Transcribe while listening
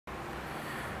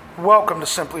Welcome to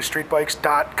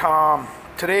SimplyStreetBikes.com.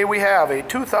 Today we have a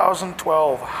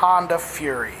 2012 Honda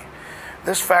Fury.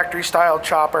 This factory style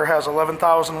chopper has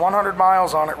 11,100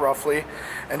 miles on it roughly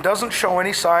and doesn't show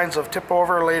any signs of tip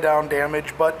over or lay down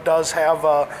damage, but does have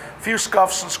a few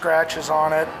scuffs and scratches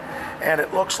on it, and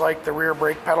it looks like the rear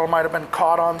brake pedal might have been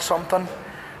caught on something,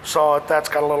 so that's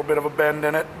got a little bit of a bend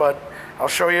in it, but I'll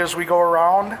show you as we go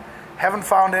around. Haven't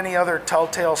found any other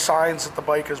telltale signs that the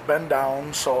bike has been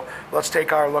down, so let's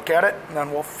take our look at it and then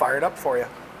we'll fire it up for you.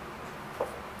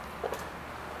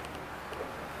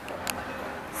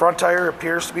 Front tire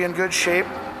appears to be in good shape.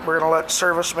 We're going to let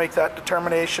service make that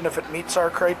determination if it meets our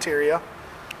criteria.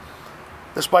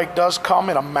 This bike does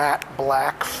come in a matte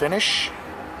black finish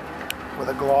with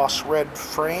a gloss red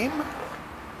frame.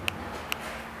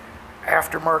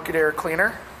 Aftermarket air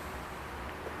cleaner.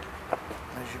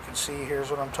 As you can see, here's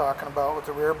what I'm talking about with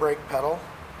the rear brake pedal.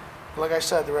 Like I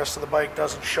said, the rest of the bike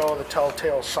doesn't show the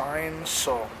telltale signs,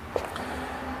 so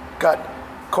got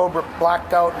Cobra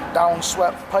blacked out down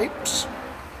swept pipes.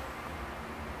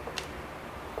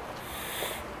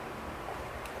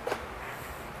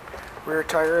 Rear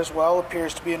tire as well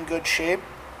appears to be in good shape.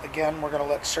 Again, we're going to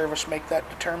let service make that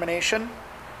determination.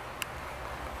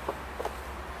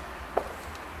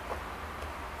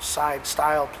 Side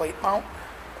style plate mount.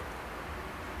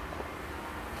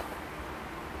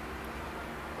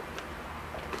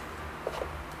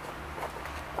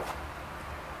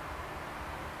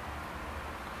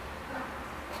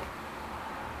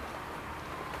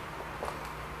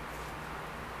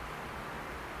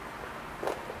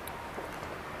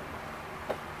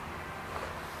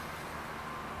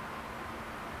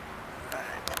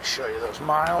 Show you those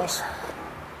miles.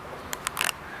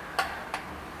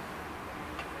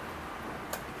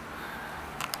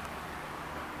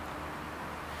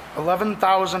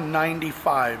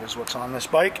 $11,095 is what's on this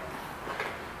bike.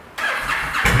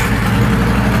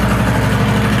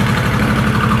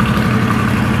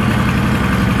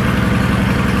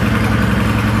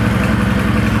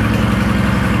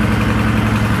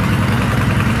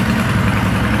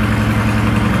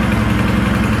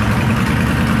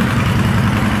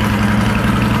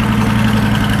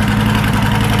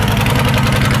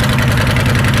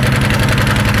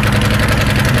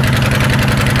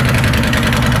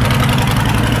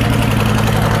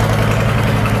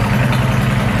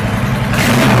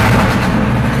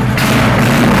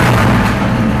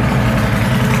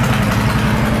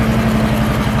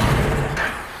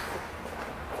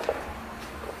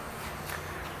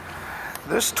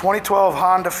 This 2012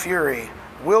 Honda Fury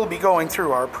will be going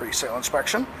through our pre-sale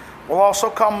inspection. Will also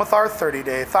come with our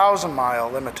 30-day, 1,000-mile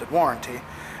limited warranty.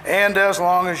 And as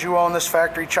long as you own this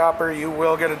factory chopper, you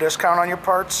will get a discount on your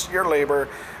parts, your labor,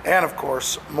 and of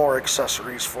course, more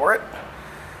accessories for it.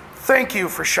 Thank you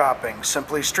for shopping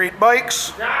Simply Street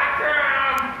Bikes.